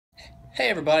Hey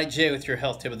everybody, Jay with your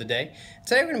health tip of the day.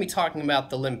 Today we're going to be talking about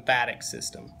the lymphatic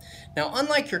system. Now,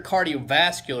 unlike your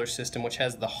cardiovascular system, which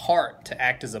has the heart to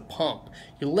act as a pump,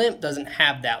 your lymph doesn't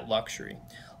have that luxury.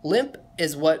 Lymph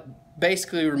is what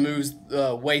basically removes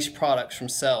waste products from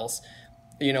cells.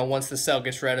 You know, once the cell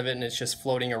gets rid of it and it's just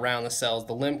floating around the cells,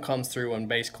 the lymph comes through and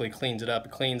basically cleans it up.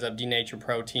 It cleans up denatured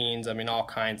proteins, all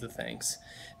kinds of things.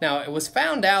 Now, it was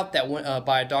found out that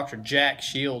by Dr. Jack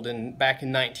Shield back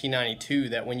in 1992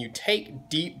 that when you take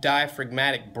deep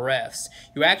diaphragmatic breaths,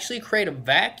 you actually create a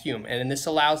vacuum, and this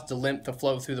allows the lymph to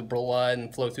flow through the blood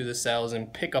and flow through the cells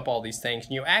and pick up all these things.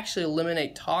 And you actually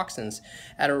eliminate toxins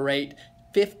at a rate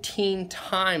 15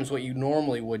 times what you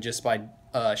normally would just by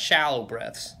shallow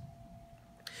breaths.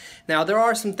 Now, there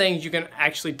are some things you can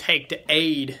actually take to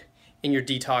aid in your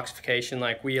detoxification,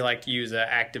 like we like to use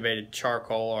activated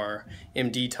charcoal or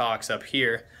Detox up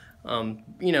here.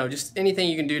 Just anything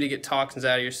you can do to get toxins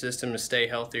out of your system to stay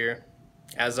healthier.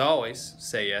 As always,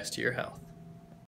 say yes to your health.